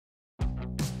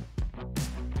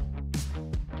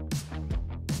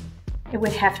It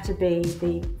would have to be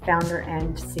the founder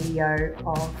and CEO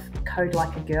of Code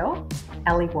Like a Girl,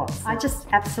 Ali Watts. I just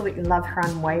absolutely love her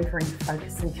unwavering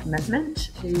focus and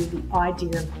commitment to the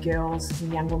idea of girls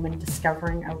and young women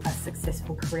discovering a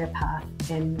successful career path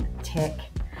in tech.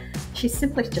 She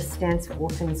simply just stands for all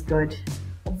things good.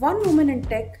 One woman in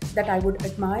tech that I would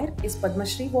admire is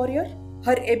Padmashree Warrior.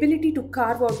 Her ability to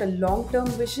carve out a long-term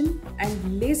vision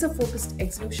and laser-focused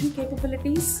execution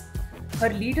capabilities, her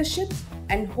leadership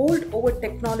and hold over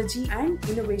technology and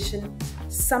innovation,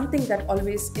 something that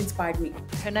always inspired me.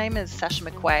 Her name is Sasha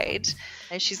McQuaid.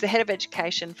 She's the head of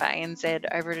education for ANZ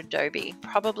over at Adobe.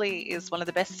 Probably is one of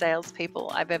the best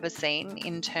salespeople I've ever seen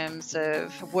in terms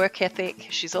of work ethic.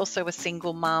 She's also a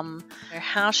single mum.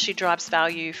 How she drives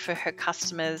value for her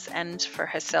customers and for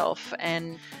herself,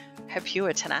 and her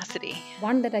pure tenacity.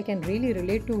 One that I can really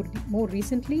relate to more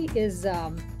recently is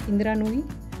Indira Nooyi.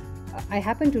 I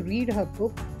happened to read her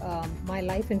book, My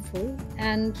Life in Full,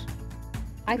 and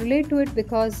I relate to it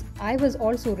because I was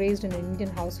also raised in an Indian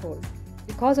household.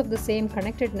 Because of the same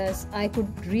connectedness, I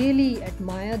could really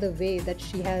admire the way that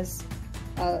she has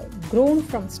grown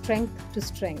from strength to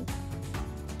strength.